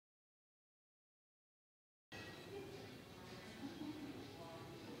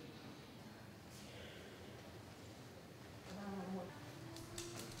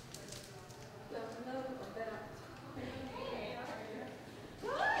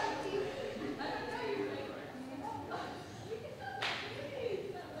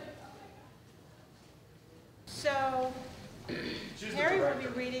Harry will be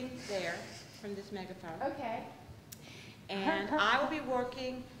reading there from this megaphone. Okay. And I will be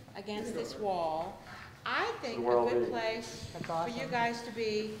working against this wall. I think a good place for you guys to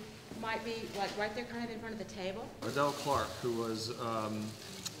be might be like right there kind of in front of the table. Adele Clark, who was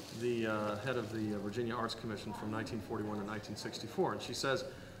the head of the Virginia Arts Commission from 1941 to 1964, and she says,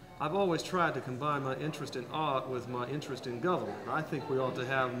 "I've always tried to combine my interest in art with my interest in government. I think we ought to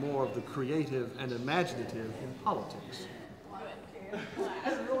have more of the creative and imaginative in politics."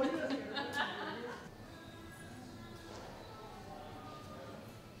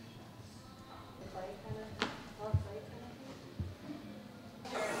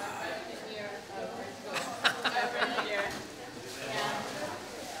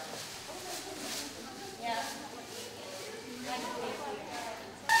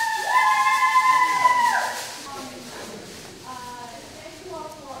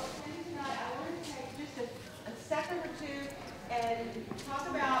 Talk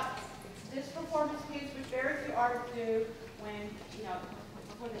about this performance piece, which very few artists do when,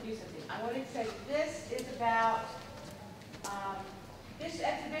 before they do something. I want to say this is about, this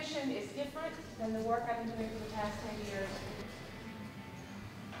exhibition is different than the work I've been doing for the past 10 years.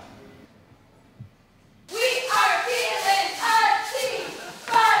 We are feeling artsy,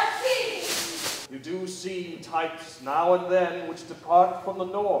 artsy. You do see types now and then which depart from the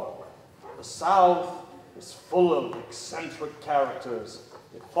norm. The South is full of eccentric characters.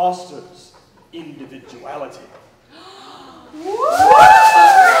 It fosters individuality.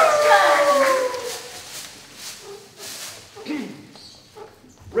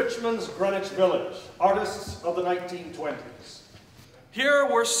 Richmond's Greenwich Village, artists of the 1920s. Here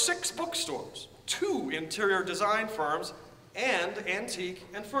were 6 bookstores, 2 interior design firms, and antique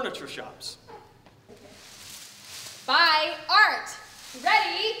and furniture shops. Buy art.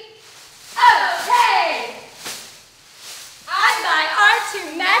 Ready? Okay! I buy art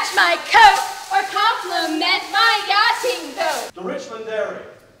to match my coat or complement my yachting boat. The Richmond Dairy,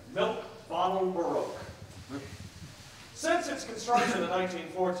 milk bottle baroque. Since its construction in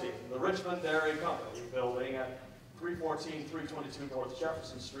 1914, the Richmond Dairy Company building at 314-322 North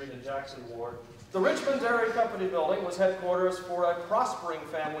Jefferson Street in Jackson Ward, the Richmond Dairy Company building was headquarters for a prospering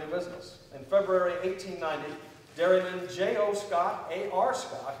family business. In February 1890, dairymen J.O. Scott, A.R.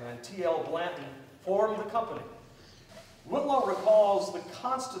 Scott, and T.L. Blanton formed the company. Whitlow recalls the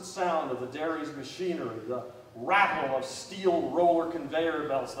constant sound of the dairy's machinery, the rattle of steel roller conveyor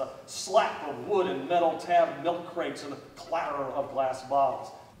belts, the slap of wood and metal tabbed milk crates, and the clatter of glass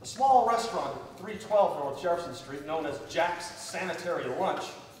bottles. The small restaurant at 312 North Jefferson Street, known as Jack's Sanitary Lunch,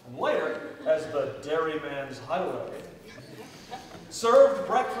 and later as the Dairyman's Highway, served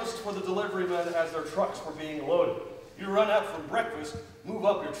breakfast for the deliverymen as their trucks were being loaded. You run out from breakfast, move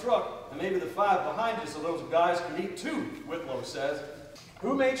up your truck, and maybe the 5 behind you so those guys can eat too, Whitlow says.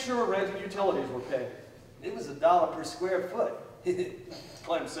 Who made sure rent and utilities were paid? It was $1 per square foot,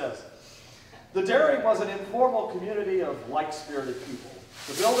 Clem says. The dairy was an informal community of like-spirited people.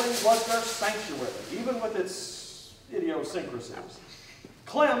 The building was their sanctuary, even with its idiosyncrasies.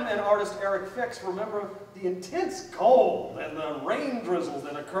 Clem and artist Eric Fix remember the intense cold and the rain drizzles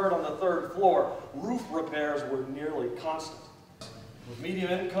that occurred on the 3rd floor. Roof repairs were nearly constant. With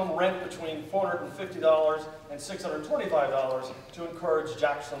medium income rent between $450 and $625 to encourage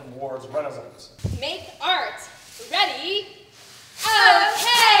Jackson Ward's renaissance. Make art. Ready?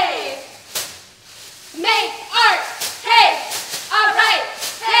 Okay! Make art. Hey! All right.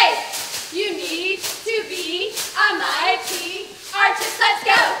 Hey! You need to be a mighty artist. Let's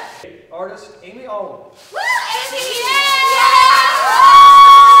go! Artist Amie Alwyn. Woo, Amie! Yeah!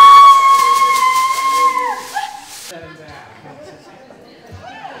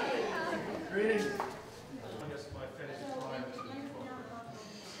 Greetings.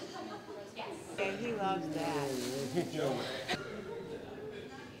 Yeah, he loves that.